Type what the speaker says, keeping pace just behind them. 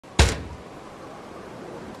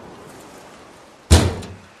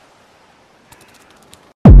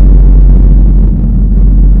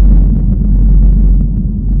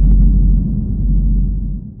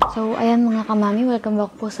kamami, welcome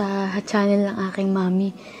back po sa channel ng aking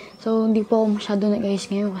mami. So, hindi po ako masyado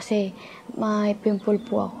nag-ayos ngayon kasi may pimple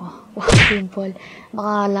po ako. Wow, pimple.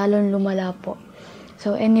 Baka lalong lumala po.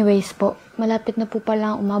 So, anyways po, malapit na po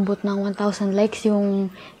palang umabot ng 1,000 likes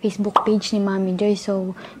yung Facebook page ni MomiJoy.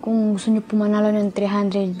 So, kung gusto nyo po manalo ng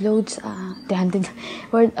 300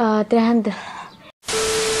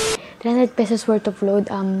 pesos worth of load,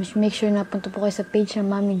 make sure na punta po kayo sa page ng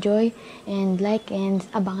MomiJoy and like and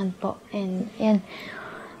abangan po. And yan,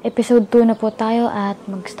 episode 2 na po tayo at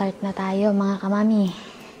mag-start na tayo mga kamami.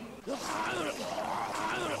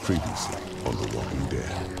 Previously on The Walking Dead.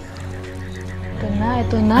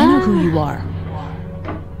 Ito na. I know who you are.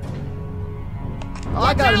 Oh,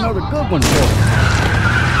 I got another good one for you.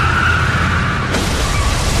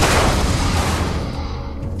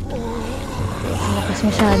 Lakas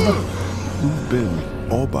masyado. You've been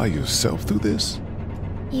all by yourself through this?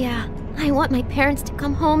 Yeah, I want my parents to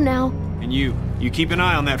come home now. And you keep an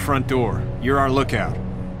eye on that front door. You're our lookout.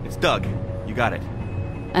 It's Doug. You got it.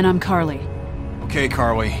 And I'm Carly. Okay,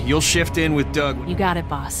 Carly, you'll shift in with Doug. You got it,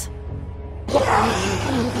 boss.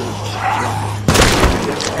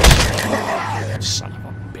 Son of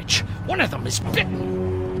a bitch. One of them is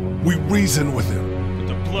bitten. We reason with him. With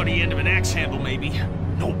the bloody end of an axe handle, maybe.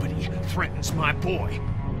 Nobody threatens my boy.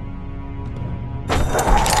 Oh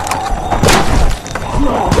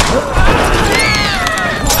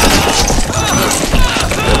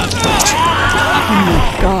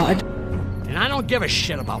my God. And I don't give a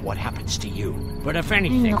shit about what happens to you. But if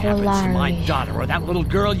anything happens to my daughter or that little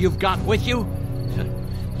girl you've got with you,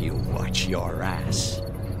 you watch your ass.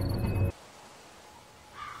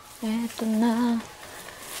 Ito na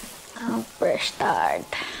ang first start.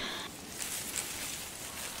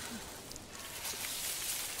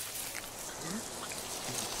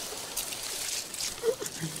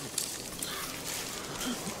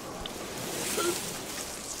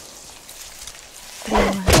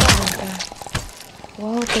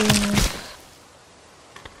 Wow, famous.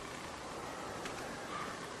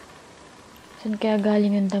 Saan kaya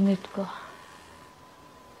galing ang damit ko?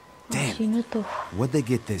 Damn. Sino to? What'd they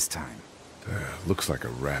get this time? Looks like a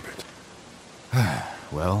rabbit.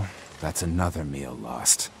 Well, that's another meal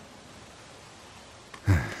lost.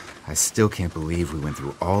 I still can't believe we went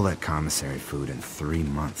through all that commissary food in 3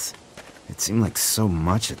 months. It seemed like so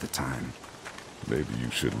much at the time. Maybe you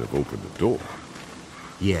shouldn't have opened the door.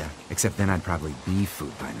 Yeah, except then I'd probably be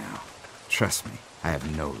food by now. Trust me, I have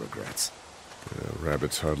no regrets.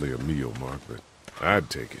 Rabbit's hardly a meal, Mark, but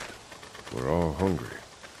I'd take it. We're all hungry.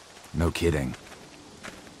 No kidding.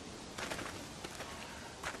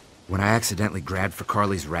 When I accidentally grabbed for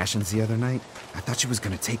Carly's rations the other night, I thought she was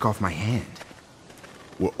gonna take off my hand.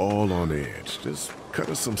 We're all on edge. Just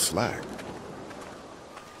cut us some slack.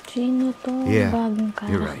 Sino to? Yeah, Bagong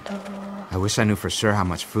you're right. character. I wish I knew for sure how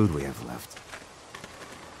much food we have left.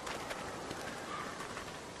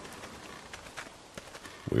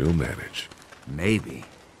 We'll manage. Maybe.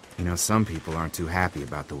 You know, some people aren't too happy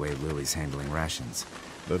about the way Lily's handling rations.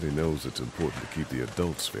 Letty knows it's important to keep the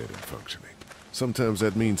adults fed and functioning. Sometimes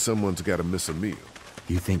that means someone's got to miss a meal.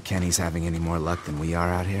 You think Kenny's having any more luck than we are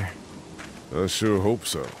out here? I sure hope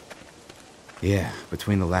so. Yeah,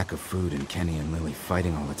 between the lack of food and Kenny and Lily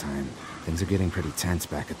fighting all the time, things are getting pretty tense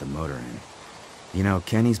back at the motor inn. You know,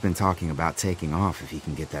 Kenny's been talking about taking off if he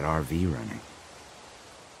can get that RV running.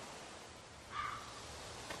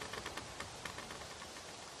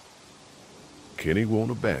 Kenny won't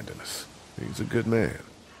abandon us. He's a good man.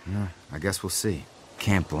 Yeah, I guess we'll see.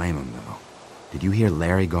 Can't blame him, though. Did you hear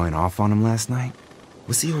Larry going off on him last night?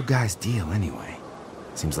 What's the old guy's deal, anyway?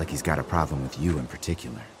 Seems like he's got a problem with you in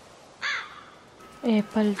particular.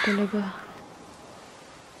 Pal talaga.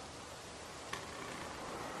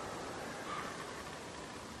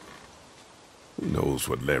 Who knows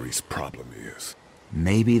what Larry's problem is?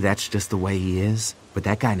 Maybe that's just the way he is, but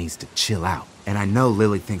that guy needs to chill out. And I know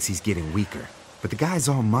Lily thinks he's getting weaker, but the guy's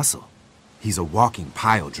all muscle. He's a walking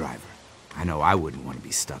pile driver. I know I wouldn't want to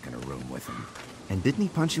be stuck in a room with him. And didn't he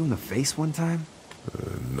punch you in the face one time?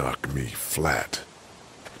 Knock me flat.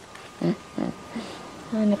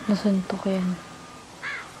 Hanap na suntok yan.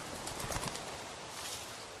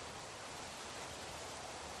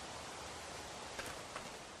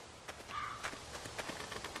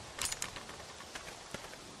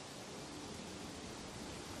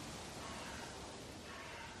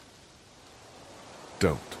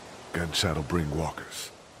 Don't. Gunshot'll bring walkers.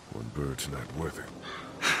 One bird's not worth it.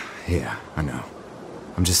 Yeah, I know.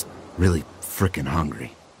 I'm just really frickin'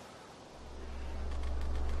 hungry.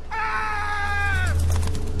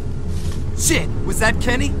 Shit! Was that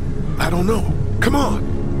Kenny? I don't know. Come on!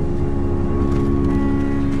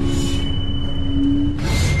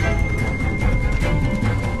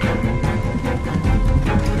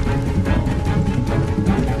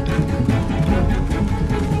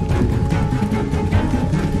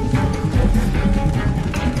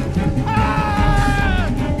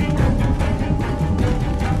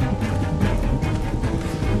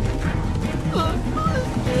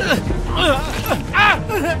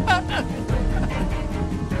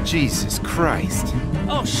 Jesus Christ.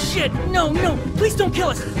 Oh shit! No, no! Please don't kill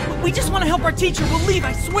us! We just want to help our teacher. We'll leave,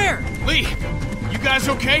 I swear! Lee, you guys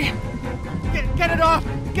okay? Get it off!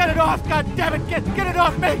 Get it off! God damn it! Get it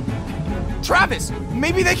off me! Travis,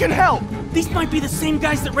 maybe they can help! These might be the same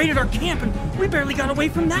guys that raided our camp, and we barely got away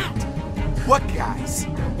from that. What guys?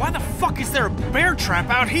 Why the fuck is there a bear trap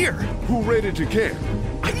out here? Who raided your camp?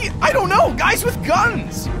 I don't know! Guys with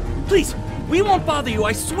guns! Please, we won't bother you,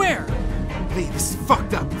 I swear! Lee, this is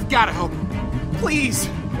fucked up. We've gotta help him. Please!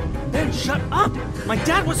 Ben, shut up! My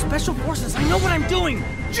dad was Special Forces, I know what I'm doing!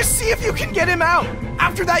 Just see if you can get him out!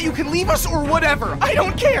 After that you can leave us or whatever! I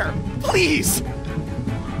don't care! Please!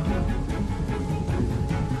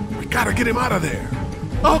 We gotta get him out of there.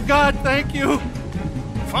 Oh God, thank you!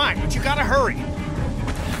 Fine, but you gotta hurry.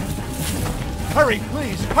 Hurry,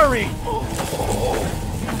 please, hurry!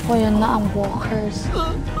 Ako yun na ang walkers.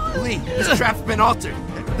 Lee, this trap's been altered.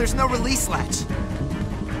 There's no release latch.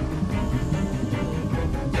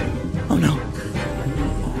 Oh no.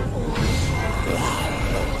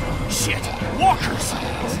 Shit, walkers!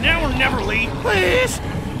 It's now or never, Lee. Please!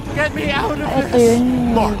 Get me out of Ito this!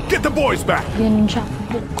 yun. Mark, get the boys back. Yun siya.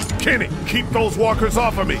 Kenny, keep those walkers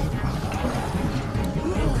off of me.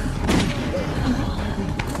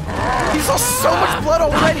 He's lost so much blood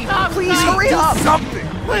already! Please hurry up! Something!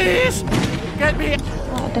 Please! Get me...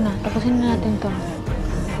 Oh, ito na. Tapusin na natin to.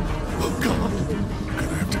 Oh, God. I'm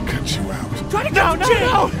gonna have to cut you out. Try to get to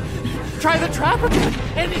jail! No! Try the trap again!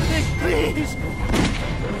 Anything, please!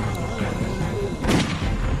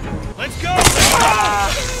 Let's go!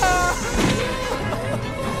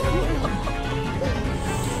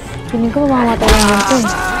 Piling ko mamamatay lang yun to.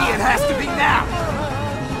 Lee, it has to be now!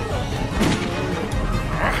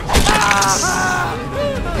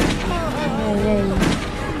 Ay, ay.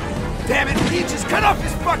 Damn it, Lee, just cut off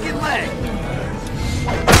his fucking leg!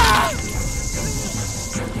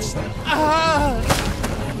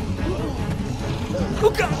 Oh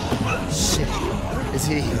God! Shit. Is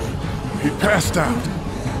he... He passed out.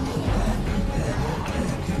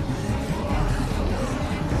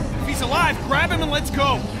 If he's alive, grab him and let's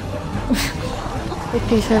go. If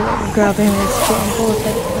he's grabbing his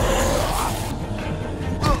phone,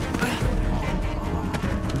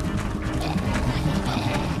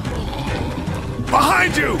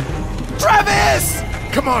 Behind you! Travis!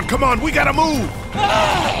 Come on, we gotta move!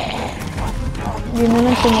 yun na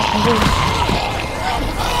lang tumakbo.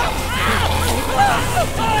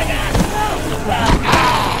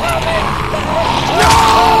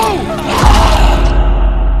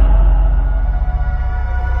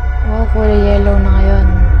 Wow, kulay yellow na ngayon.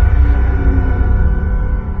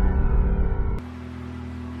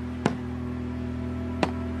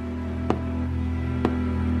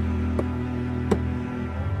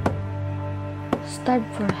 Start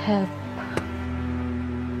for help.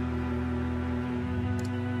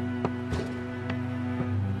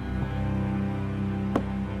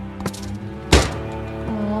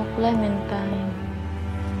 Oh, Clementine.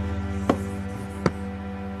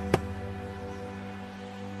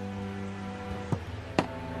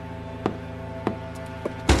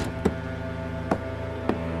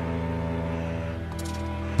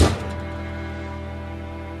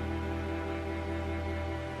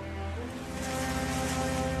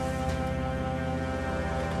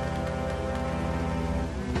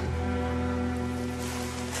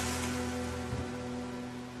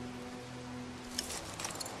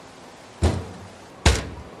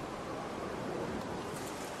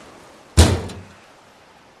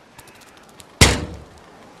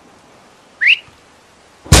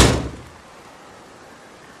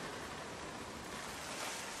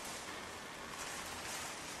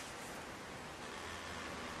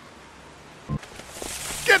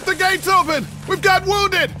 Get the gates open! We've got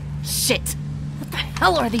wounded! Shit! What the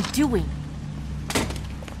hell are they doing?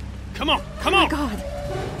 Come on, come on! God.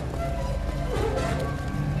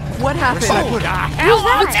 What happened? Oh, the hell?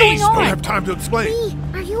 What's going Don't on? have time to explain. Lee,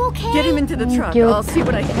 are you okay? Get him into the truck. Cute. I'll see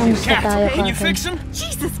what I can do. Kamusta tayo, Can you Carson? fix him?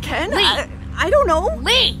 Jesus, Ken. Lee. I don't know.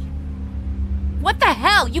 Lee! What the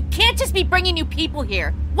hell? You can't just be bringing new people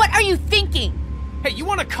here. What are you thinking? Hey, you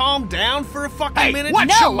want to calm down for a fucking Hey, minute? watch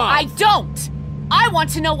your No, mouth. I don't! I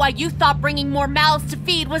want to know why you thought bringing more mouths to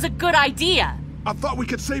feed was a good idea. I thought we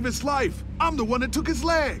could save his life. I'm the one that took his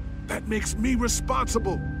leg. That makes me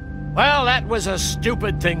responsible. Well, that was a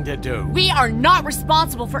stupid thing to do. We are not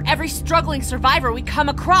responsible for every struggling survivor we come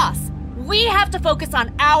across. We have to focus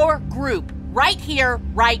on our group, right here,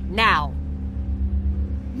 right now.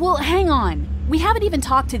 Well, hang on. We haven't even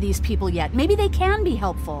talked to these people yet. Maybe they can be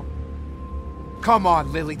helpful. Come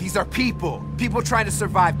on, Lily, these are people. People trying to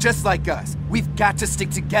survive just like us. We've got to stick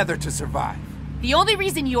together to survive. The only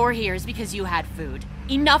reason you're here is because you had food.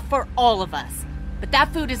 Enough for all of us. But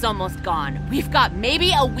that food is almost gone. We've got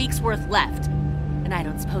maybe a week's worth left. And I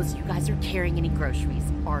don't suppose you guys are carrying any groceries,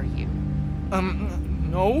 are you?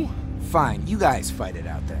 No? Fine, you guys fight it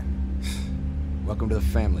out then. Welcome to the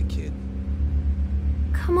family, kid.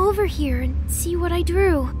 Come over here and see what I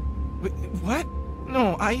drew. Wait, what?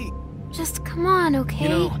 No, Just come on, okay? You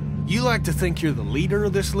know, you like to think you're the leader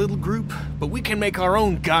of this little group, but we can make our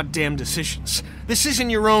own goddamn decisions. This isn't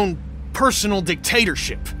your own personal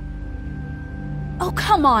dictatorship. Oh,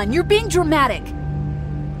 come on, you're being dramatic.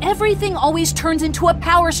 Everything always turns into a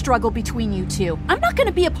power struggle between you two. I'm not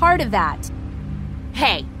gonna be a part of that.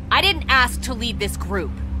 Hey, I didn't ask to lead this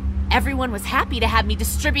group. Everyone was happy to have me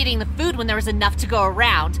distributing the food when there was enough to go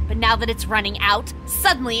around, but now that it's running out,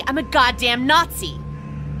 suddenly I'm a goddamn Nazi.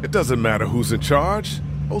 It doesn't matter who's in charge.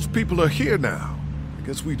 Most people are here now. I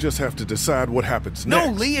guess we just have to decide what happens next.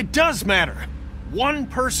 No, Lee, it does matter. One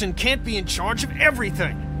person can't be in charge of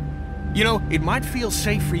everything. You know, it might feel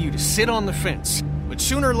safe for you to sit on the fence, but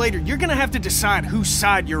sooner or later, you're gonna have to decide whose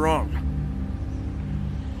side you're on.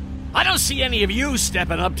 I don't see any of you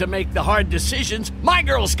stepping up to make the hard decisions. My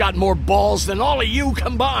girl's got more balls than all of you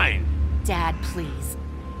combined. Dad, please.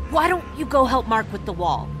 Why don't you go help Mark with the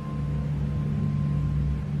wall?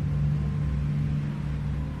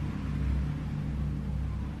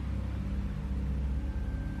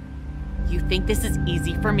 You think this is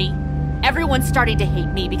easy for me? Everyone's starting to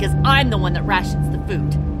hate me because I'm the one that rations the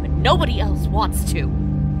food, but nobody else wants to.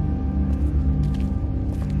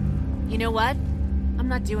 You know what? I'm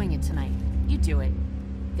not doing it tonight. You do it.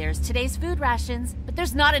 There's today's food rations, but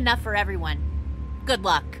there's not enough for everyone. Good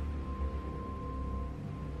luck.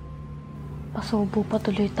 Pasubo pa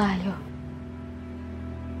tuloy tayo.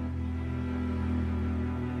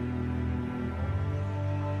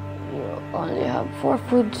 You only have 4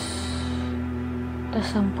 foods. Tas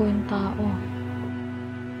 10 yung tao.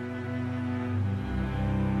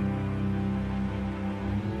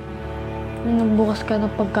 Nung nagbukas ka ng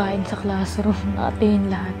pagkain sa classroom, nakatingin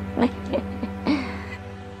lahat.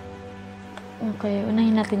 Okay,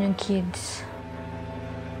 unahin natin yung kids.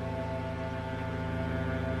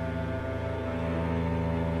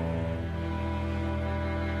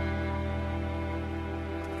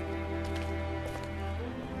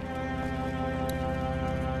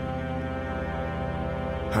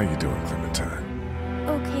 How you doing, Clementine?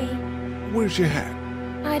 Okay. Where's your hat?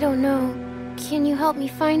 I don't know. Can you help me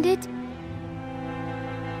find it?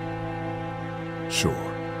 Sure.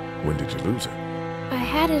 When did you lose it? I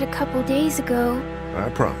had it a couple days ago. I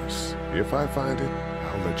promise. If I find it,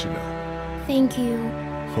 I'll let you know. Thank you.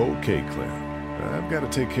 Okay, Clem. I've got to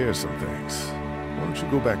take care of some things. Why don't you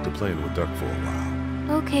go back to playing with Duck for a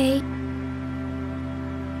while? Okay.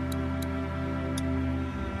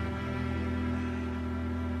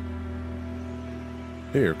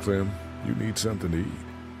 Here, Clem. You need something to eat.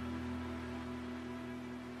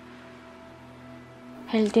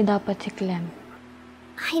 Healthy dapat si Clem.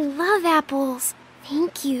 I love apples.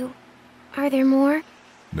 Thank you. Are there more?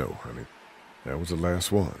 No, honey. That was the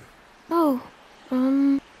last one. Oh,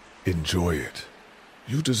 Enjoy it.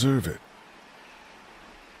 You deserve it.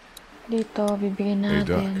 Dito, bibigyan Hey,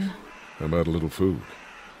 Doc. natin. How about a little food?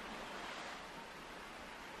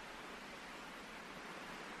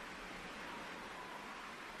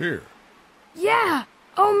 Here. Yeah!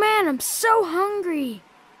 Oh man, I'm so hungry!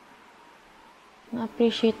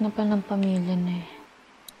 Na-appreciate na pa ng pamilya na eh.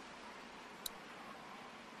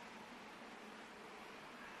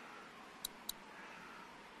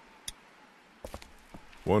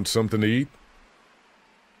 Want something to eat?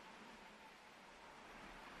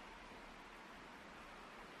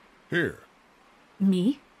 Here.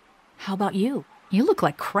 Me? How about you? You look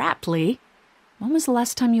like crap, Lee. When was the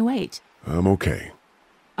last time you ate? I'm okay.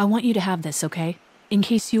 I want you to have this, okay? In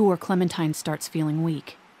case you or Clementine starts feeling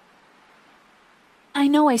weak. I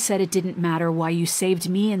know I said it didn't matter why you saved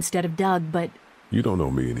me instead of Doug, but... You don't owe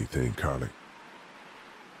me anything, Carly.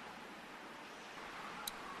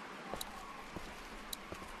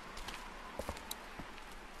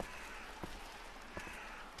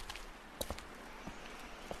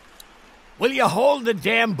 Will you hold the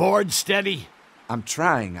damn board steady? I'm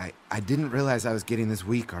trying. I didn't realize I was getting this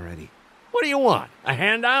weak already. What do you want? A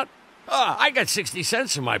handout? Oh, I got 60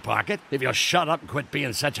 cents in my pocket, if you'll shut up and quit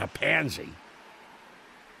being such a pansy.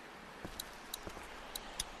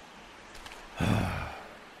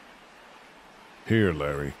 Here,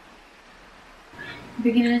 Larry.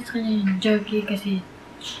 Bigyan na sa kanya yung jerky kasi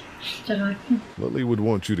sarap. Lily would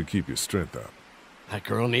want you to keep your strength up. That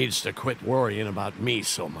girl needs to quit worrying about me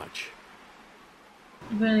so much.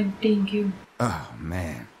 Diba, thank you. Oh,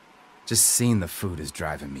 man. Just seeing the food is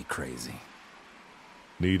driving me crazy.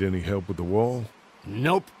 Need any help with the wall?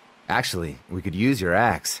 Nope. Actually, we could use your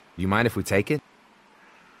axe. You mind if we take it?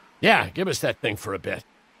 Yeah, give us that thing for a bit.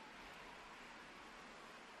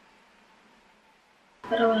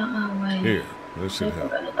 Here, this should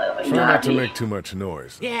help. Try not to make too much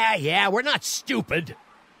noise. Yeah, we're not stupid.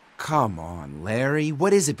 Come on, Larry.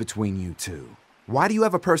 What is it between you two? Why do you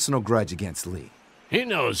have a personal grudge against Lee? He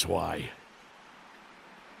knows why.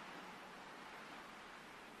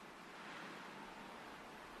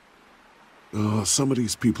 Some of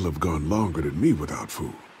these people have gone longer than me without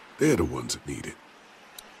food. They're the ones that need it.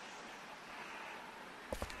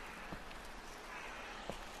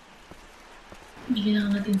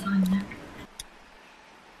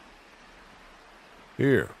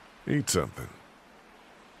 Here, eat something.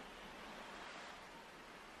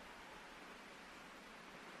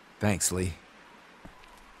 Thanks, Lee.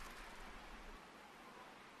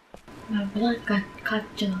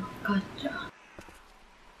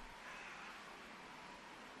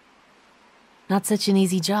 Not such an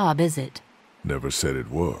easy job, is it? Never said it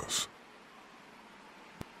was.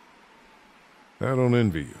 I don't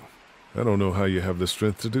envy you. I don't know how you have the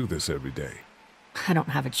strength to do this every day. I don't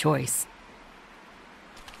have a choice.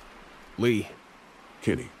 Lee.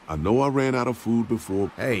 Kenny, I know I ran out of food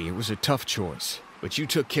before. Hey, it was a tough choice, but you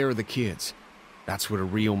took care of the kids. That's what a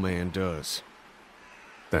real man does.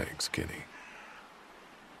 Thanks, Kenny.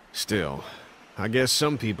 Still, I guess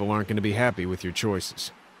some people aren't going to be happy with your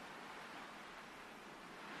choices.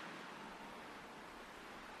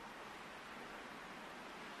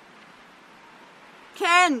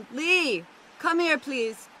 Ken, Lee, come here,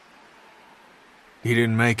 please. He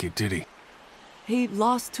didn't make it, did he? He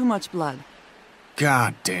lost too much blood.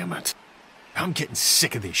 God damn it. I'm getting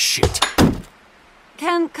sick of this shit.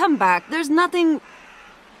 Ken, come back. There's nothing...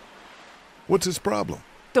 What's his problem?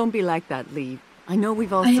 Don't be like that, Lee. I know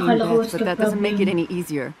we've all seen death, but that doesn't make it any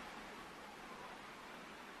easier.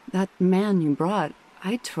 That man you brought,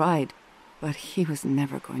 I tried, but he was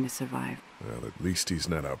never going to survive. Well, at least he's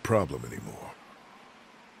not our problem anymore.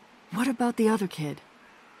 What about the other kid?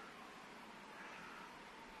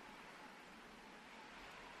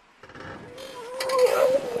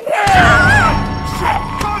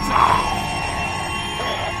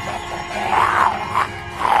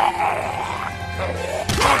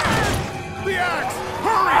 The axe!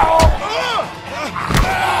 Hurry!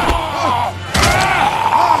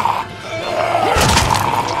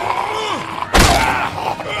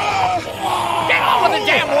 Get out of the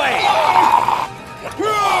damn way!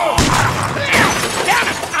 Damn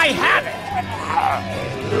it! I have it!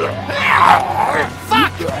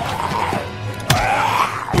 Fuck!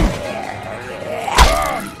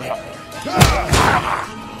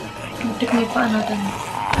 Muntik may paa natin.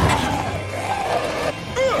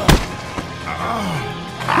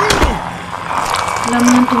 Alam mo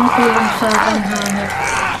nang tumutulong sa panghanap.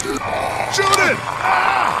 Shoot it!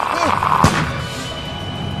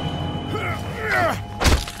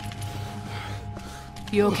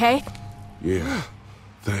 You okay? Yeah,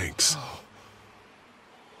 thanks.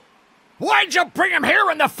 Why'd you bring him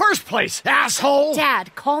here in the first place, asshole?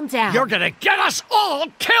 Dad, calm down. You're gonna get us all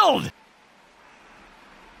killed!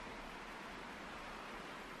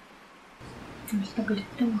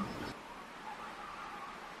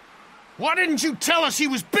 Why didn't you tell us he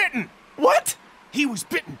was bitten? What? He was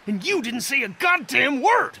bitten, and you didn't say a goddamn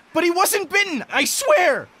word! But he wasn't bitten, I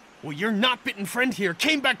swear! Well, your not-bitten friend here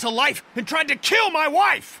came back to life and tried to kill my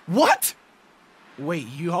wife! What? Wait,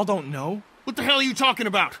 you all don't know? What the hell are you talking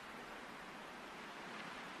about?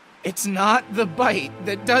 It's not the bite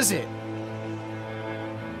that does it.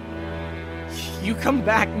 You come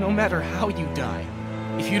back no matter how you die.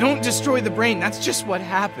 If you don't destroy the brain, that's just what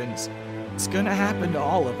happens. It's gonna happen to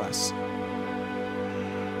all of us.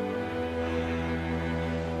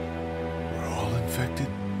 We're all infected?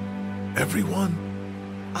 Everyone?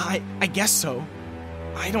 I guess so.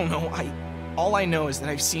 I don't know. All I know is that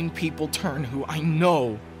I've seen people turn who I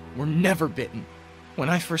know were never bitten. When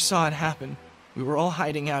I first saw it happen, we were all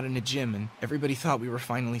hiding out in a gym and everybody thought we were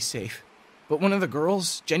finally safe. But one of the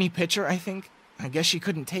girls, Jenny Pitcher, I think, I guess she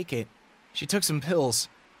couldn't take it. She took some pills.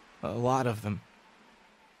 A lot of them.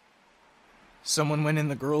 Someone went in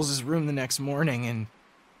the girls' room the next morning and...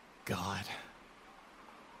 God.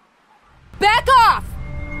 Back off!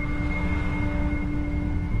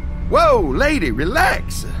 Whoa, lady,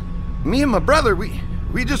 relax. Me and my brother, we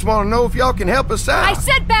just want to know if y'all can help us out. I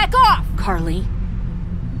said back off! Carly.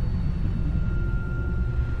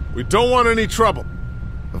 We don't want any trouble.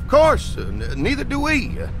 Of course, neither do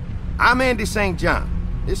we. I'm Andy St. John.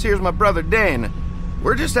 This here's my brother Dan.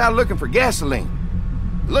 We're just out looking for gasoline.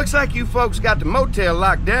 Looks like you folks got the motel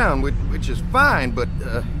locked down, which is fine, but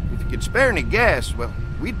if you could spare any gas, well,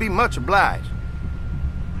 we'd be much obliged.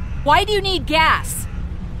 Why do you need gas?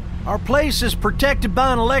 Our place is protected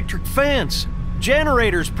by an electric fence.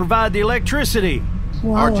 Generators provide the electricity.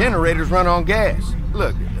 Wow. Our generators run on gas.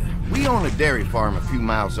 Look, we own a dairy farm a few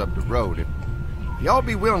miles up the road. If y'all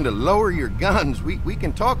be willing to lower your guns, we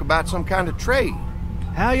can talk about some kind of trade.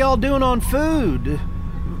 How y'all doing on food?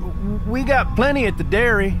 We got plenty at the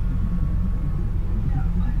dairy.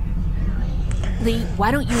 Lee,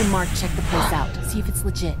 why don't you and Mark check the place out, see if it's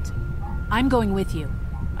legit? I'm going with you.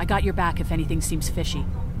 I got your back if anything seems fishy.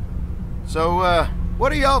 So,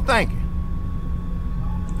 what are y'all thinking?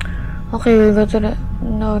 Okay, we go to the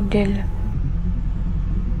no deal.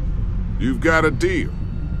 You've got a deal.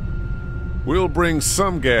 We'll bring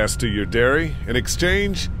some gas to your dairy. In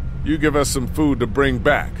exchange, you give us some food to bring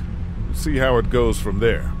back. We'll see how it goes from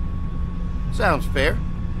there. Sounds fair.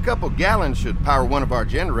 A couple gallons should power one of our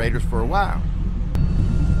generators for a while.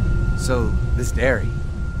 So, this dairy,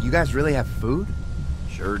 you guys really have food?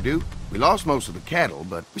 Sure do. We lost most of the cattle,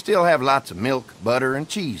 but we still have lots of milk, butter, and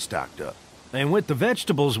cheese stocked up. And with the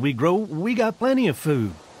vegetables we grow, we got plenty of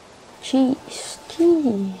food. Cheese.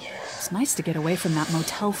 It's nice to get away from that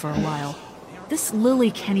motel for a while. This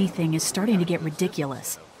Lily Kenny thing is starting to get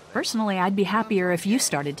ridiculous. Personally, I'd be happier if you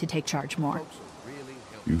started to take charge more.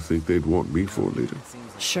 You think they'd want me for a leader?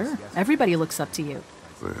 Sure, everybody looks up to you.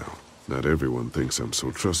 Well, not everyone thinks I'm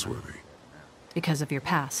so trustworthy. Because of your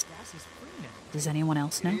past. Does anyone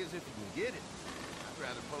else know?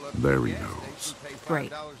 Larry knows.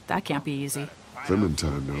 Great. That can't be easy.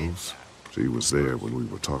 Clementine knows. She was there when we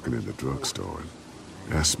were talking in the drugstore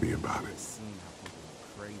and asked me about it.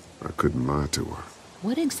 I couldn't lie to her.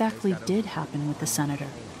 What exactly did happen with the senator?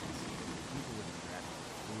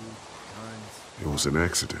 It was an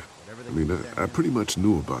accident. I mean, I pretty much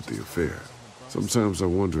knew about the affair. Sometimes I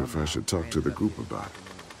wonder if I should talk to the group about it.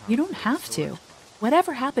 You don't have to.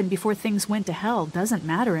 Whatever happened before things went to hell doesn't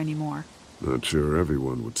matter anymore. Not sure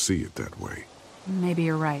everyone would see it that way. Maybe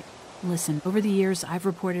you're right. Listen, over the years, I've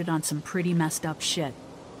reported on some pretty messed up shit.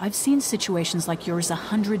 I've seen situations like yours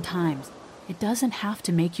 100 times. It doesn't have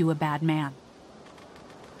to make you a bad man.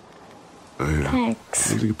 I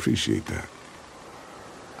really appreciate that.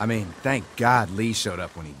 I mean, thank God Lee showed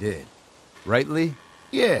up when he did. Right, Lee?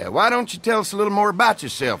 Yeah, why don't you tell us a little more about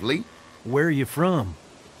yourself, Lee? Where are you from?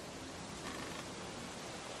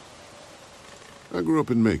 I grew up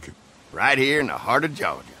in Macon. Right here in the heart of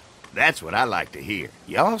Georgia. That's what I like to hear.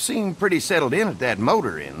 Y'all seem pretty settled in at that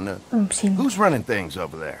motor inn. Who's running things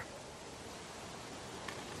over there?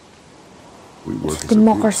 We work as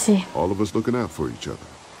democracy. A group, all of us looking out for each other.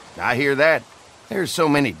 I hear that. There's so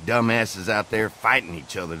many dumbasses out there fighting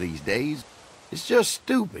each other these days. It's just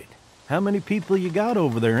stupid. How many people you got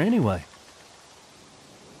over there anyway?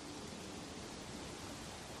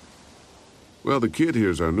 Well, the kid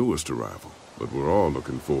here's our newest arrival, but we're all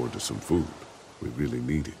looking forward to some food. We really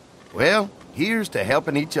need it. Well, here's to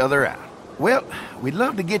helping each other out. Well, we'd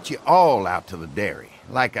love to get you all out to the dairy.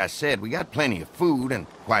 Like I said, we got plenty of food, and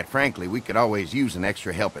quite frankly, we could always use an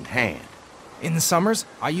extra helping hand. In the summers,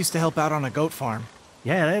 I used to help out on a goat farm.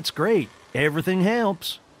 Yeah, that's great. Everything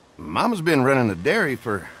helps. Mama's been running the dairy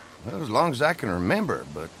for, well, as long as I can remember,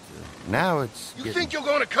 but now it's You think you're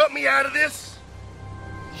gonna cut me out of this?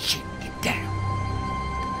 Shit, get down.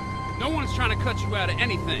 No one's trying to cut you out of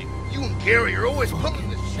anything. You and Gary are always pulling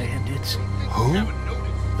this shit. Bandits. Who?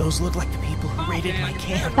 Those look like the people who raided my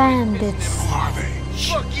camp. Bandits. Who are they?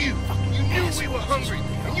 Fuck you. You knew we were hungry,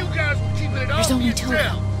 and you guys were keeping it all There's to only two of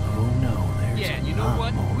yourself. them. Oh no, there's Yeah, and you know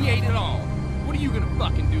what? We ate it all. What are you gonna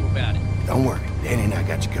fucking do about it? Don't worry, Danny and I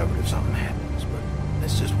got you covered if something happens, but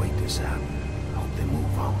let's just wait this out. Hope they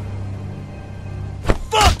move on.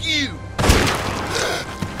 Fuck you!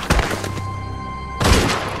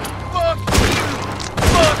 Fuck you!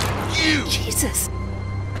 Fuck you! Jesus!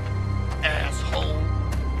 Asshole!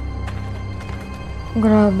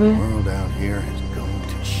 Grabe. The world out here has gone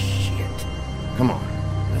to shit. Come on,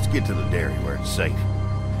 let's get to the dairy where it's safe.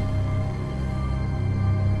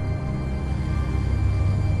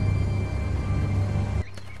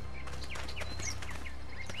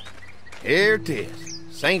 Here it is,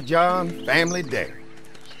 St. John Family Dairy.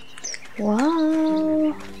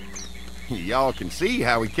 Wow. Y'all can see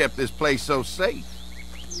how we kept this place so safe.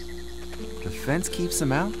 The fence keeps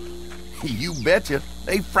them out? You betcha.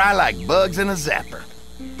 They fry like bugs in a zapper.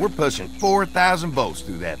 We're pushing 4,000 volts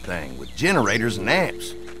through that thing with generators and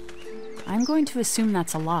amps. I'm going to assume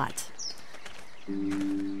that's a lot.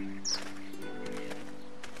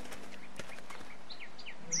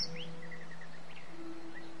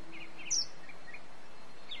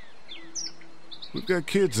 We've got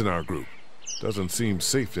kids in our group. Doesn't seem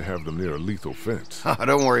safe to have them near a lethal fence. Oh,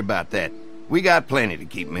 don't worry about that. We got plenty to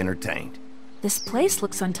keep them entertained. This place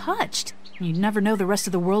looks untouched. You'd never know the rest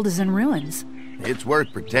of the world is in ruins. It's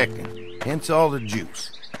worth protecting, hence all the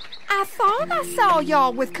juice. I thought I saw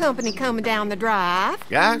y'all with company coming down the drive.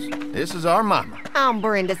 Guys, this is our mama. I'm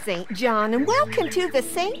Brenda St. John, and welcome to the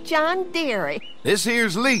St. John Dairy. This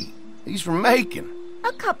here's Lee. He's from Macon.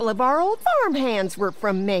 A couple of our old farm hands were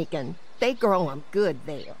from Macon. They grow 'em good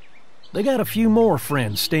there. They got a few more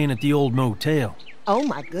friends staying at the old motel. Oh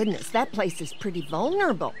my goodness, that place is pretty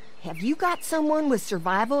vulnerable. Have you got someone with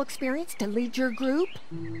survival experience to lead your group?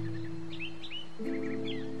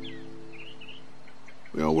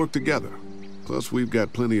 We all work together. Plus, we've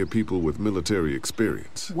got plenty of people with military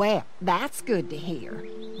experience. Well, that's good to hear.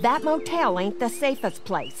 That motel ain't the safest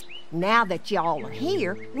place. Now that y'all are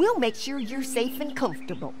here, we'll make sure you're safe and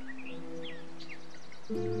comfortable.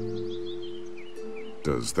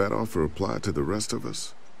 Does that offer apply to the rest of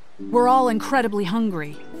us? We're all incredibly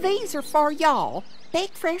hungry. These are for y'all.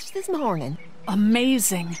 Baked fresh this morning.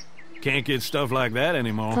 Amazing. Can't get stuff like that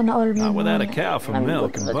anymore. Sana all Not without a mo. cow for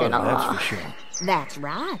milk and butter, that's for sure. That's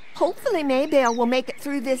right. Hopefully Maybelle will make it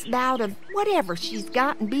through this bout of whatever she's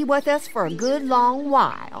got and be with us for a good long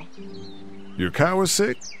while. Your cow is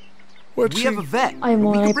sick? What We have a vet. Ay, We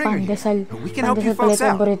Monay, can bring her here. pandesal. We can help you Pandesal pala folks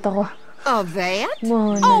out. paborito ko. A vet?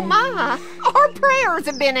 Monay. Oh my! Our prayers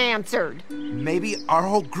have been answered. Maybe our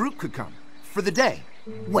whole group could come for the day.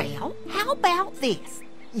 Well, how about this?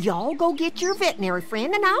 Y'all go get your veterinary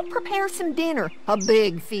friend and I'll prepare some dinner. A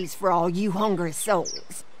big feast for all you hungry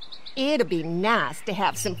souls. It'll be nice to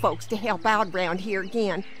have some folks to help out around here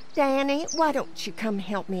again. Danny, why don't you come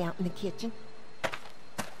help me out in the kitchen?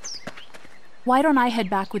 Why don't I head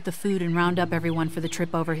back with the food and round up everyone for the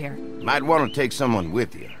trip over here? Might want to take someone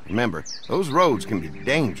with you. Remember, those roads can be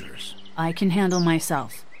dangerous. I can handle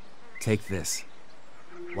myself. Take this.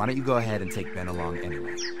 Why don't you go ahead and take Ben along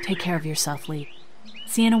anyway? Take care of yourself, Lee.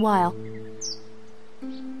 See you in a while.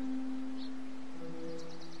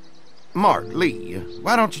 Mark, Lee,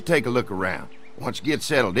 why don't you take a look around? Once you get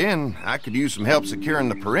settled in, I could use some help securing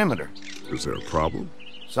the perimeter. Is there a problem?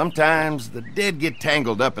 Sometimes the dead get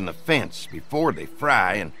tangled up in the fence before they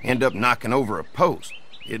fry and end up knocking over a post.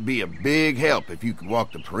 It'd be a big help if you could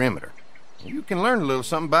walk the perimeter. You can learn a little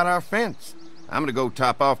something about our fence. I'm gonna go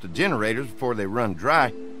top off the generators before they run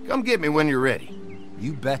dry. Come get me when you're ready.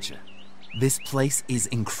 You betcha. This place is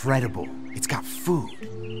incredible. It's got food.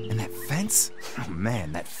 And that fence? Oh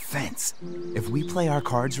man, that fence. If we play our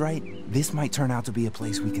cards right, this might turn out to be a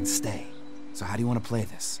place we can stay. So how do you want to play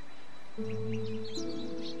this?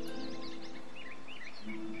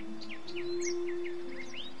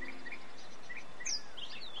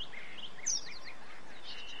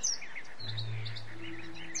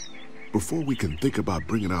 Before we can think about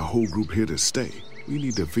bringing our whole group here to stay, we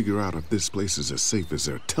need to figure out if this place is as safe as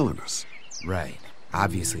they're telling us. Right.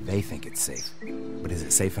 Obviously they think it's safe. But is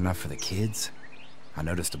it safe enough for the kids? I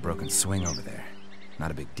noticed a broken swing over there.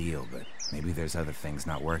 Not a big deal, but maybe there's other things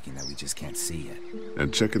not working that we just can't see yet.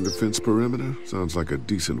 And checking the fence perimeter sounds like a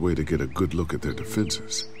decent way to get a good look at their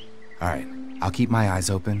defenses. All right. I'll keep my eyes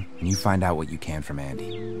open, and you find out what you can from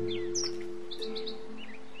Andy.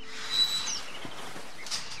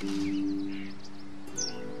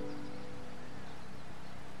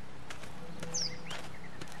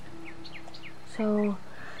 So,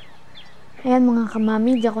 ayan mga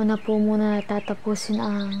kamami, diyan ko na po muna tatapusin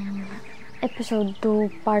ang episode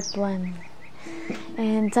 2 part 1.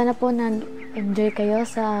 And sana po na-enjoy kayo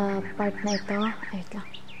sa part na ito. Ayun lang.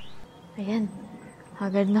 Ayan.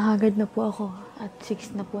 Hagad na po ako. At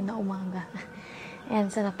 6 na po na umaga. And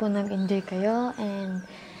sana po nag-enjoy kayo. And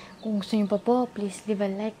kung gusto nyo pa po, please leave a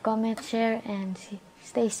like, comment, share, and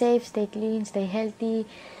stay safe, stay clean, stay healthy.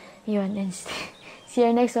 Yun. And see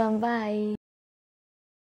you next one. Bye!